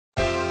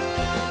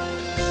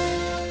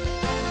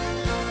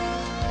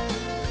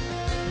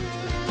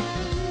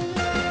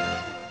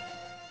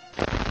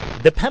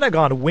The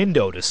Pentagon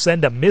window to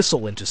send a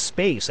missile into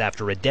space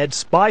after a dead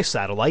spy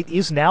satellite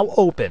is now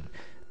open.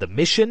 The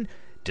mission?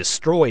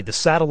 Destroy the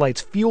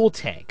satellite's fuel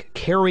tank,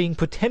 carrying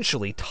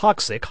potentially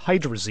toxic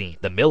hydrazine.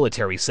 The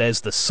military says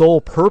the sole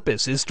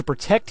purpose is to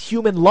protect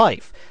human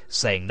life,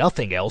 saying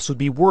nothing else would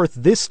be worth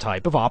this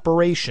type of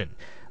operation.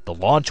 The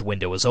launch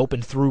window is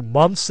open through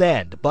month's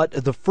end, but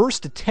the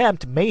first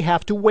attempt may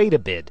have to wait a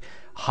bit.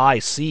 High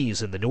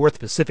seas in the North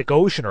Pacific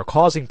Ocean are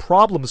causing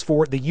problems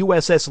for the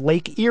USS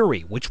Lake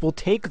Erie, which will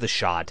take the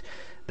shot.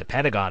 The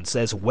Pentagon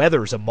says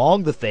weather's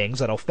among the things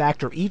that'll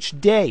factor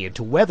each day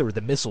into whether the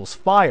missile's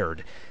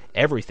fired.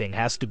 Everything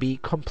has to be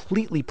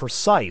completely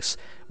precise,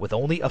 with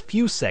only a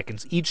few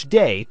seconds each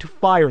day to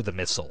fire the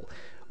missile.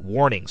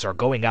 Warnings are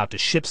going out to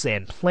ships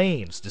and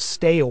planes to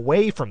stay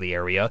away from the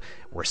area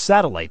where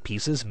satellite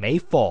pieces may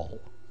fall.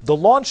 The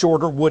launch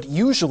order would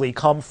usually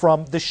come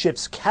from the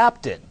ship's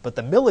captain, but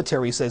the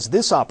military says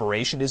this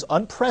operation is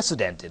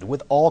unprecedented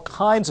with all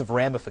kinds of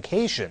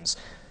ramifications.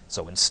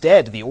 So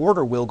instead, the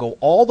order will go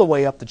all the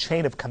way up the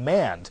chain of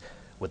command,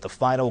 with the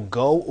final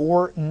go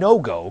or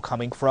no-go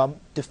coming from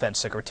Defense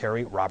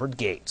Secretary Robert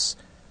Gates.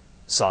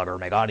 Sagar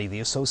Meghani, The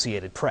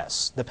Associated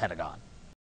Press, The Pentagon.